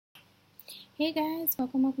Hey guys,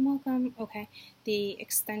 welcome. Okay,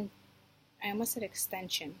 I almost said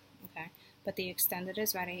extension, okay, but the extended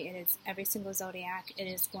is ready. It is every single zodiac. It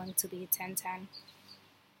is going to be 10/10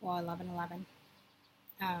 or 11/11.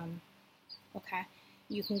 Um, okay,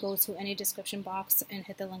 you can go to any description box and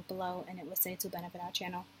hit the link below, and it will say to benefit our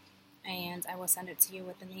channel, and I will send it to you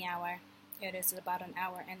within the hour. It is about an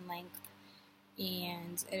hour in length,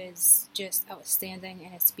 and it is just outstanding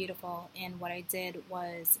and it's beautiful. And what I did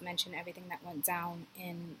was mention everything that went down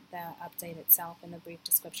in the update itself in the brief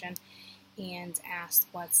description, and asked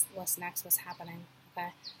what's next, what's happening.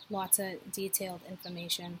 Okay, lots of detailed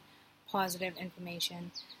information, positive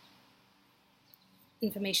information,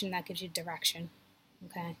 information that gives you direction.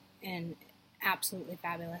 Okay, and absolutely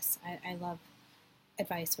fabulous. I love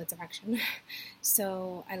advice with direction.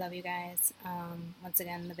 So I love you guys. Once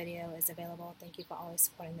again, the video is available. Thank you for always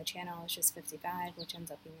supporting the channel. It's just 55, which ends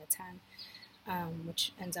up being a 10,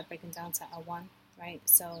 which ends up breaking down to a 1, right?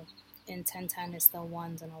 So in 10/10 is still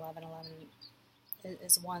 1s, and 11/11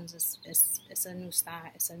 is 1s. It's a new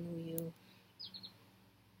start. It's a new you.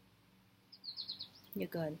 You're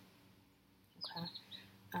good. Okay.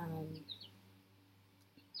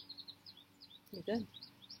 You're good.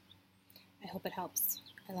 I hope it helps.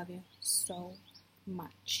 I love you so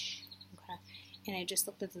much. Okay. And I just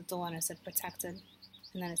looked at the door and it said protected,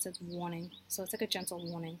 and then it says warning. So it's like a gentle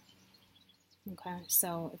warning. Okay.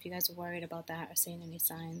 So if you guys are worried about that or seeing any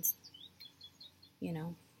signs,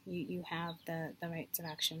 you have the right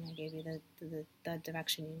direction. I gave you the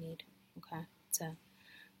direction you need. Okay.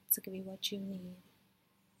 To give you what you need.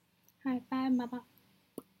 High five, mama.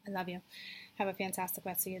 I love you. Have a fantastic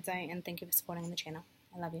rest of your day, and thank you for supporting the channel.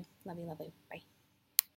 I love you. Love you, love you. Bye.